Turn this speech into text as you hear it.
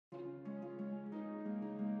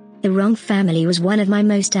The Wrong Family was one of my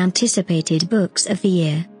most anticipated books of the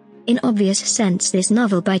year. In obvious sense, this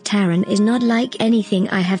novel by Taryn is not like anything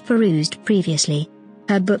I have perused previously.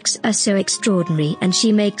 Her books are so extraordinary and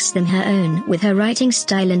she makes them her own with her writing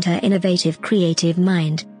style and her innovative creative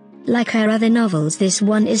mind. Like her other novels, this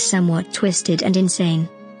one is somewhat twisted and insane.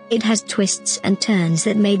 It has twists and turns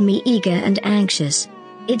that made me eager and anxious.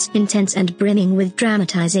 It's intense and brimming with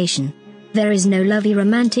dramatization. There is no lovey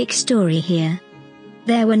romantic story here.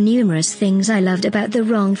 There were numerous things I loved about The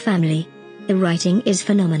Wrong Family. The writing is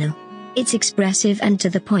phenomenal. It's expressive and to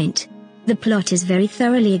the point. The plot is very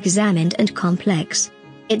thoroughly examined and complex.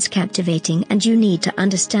 It's captivating and you need to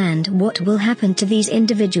understand what will happen to these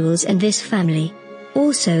individuals and this family.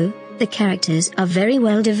 Also, the characters are very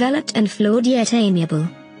well developed and flawed yet amiable.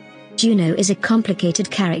 Juno is a complicated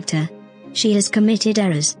character. She has committed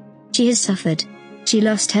errors. She has suffered. She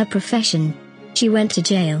lost her profession. She went to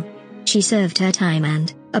jail. She served her time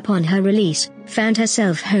and, upon her release, found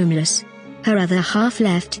herself homeless. Her other half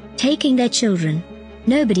left, taking their children.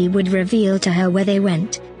 Nobody would reveal to her where they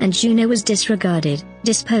went, and Juno was disregarded,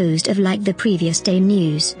 disposed of like the previous day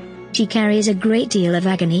news. She carries a great deal of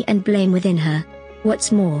agony and blame within her.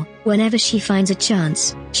 What's more, whenever she finds a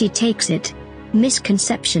chance, she takes it.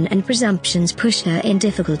 Misconception and presumptions push her in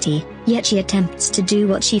difficulty, yet she attempts to do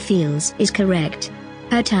what she feels is correct.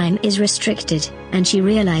 Her time is restricted, and she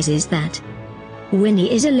realizes that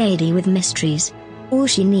Winnie is a lady with mysteries. All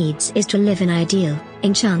she needs is to live an ideal,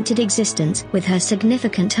 enchanted existence with her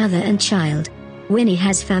significant other and child. Winnie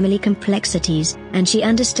has family complexities, and she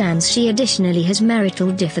understands she additionally has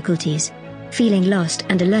marital difficulties. Feeling lost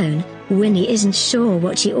and alone, Winnie isn't sure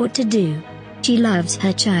what she ought to do. She loves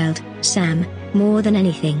her child, Sam, more than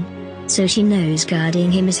anything. So she knows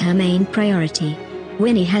guarding him is her main priority.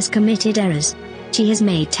 Winnie has committed errors. She has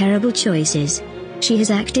made terrible choices. She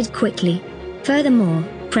has acted quickly. Furthermore,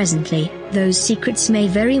 presently, those secrets may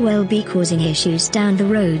very well be causing issues down the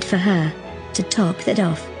road for her. To top that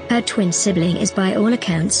off, her twin sibling is by all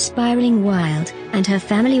accounts spiraling wild, and her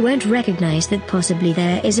family won't recognize that possibly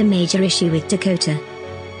there is a major issue with Dakota.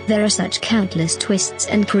 There are such countless twists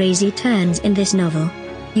and crazy turns in this novel.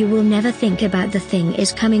 You will never think about the thing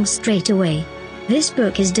is coming straight away. This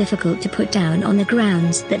book is difficult to put down on the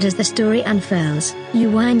grounds that as the story unfurls, you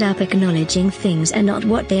wind up acknowledging things are not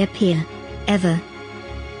what they appear. Ever.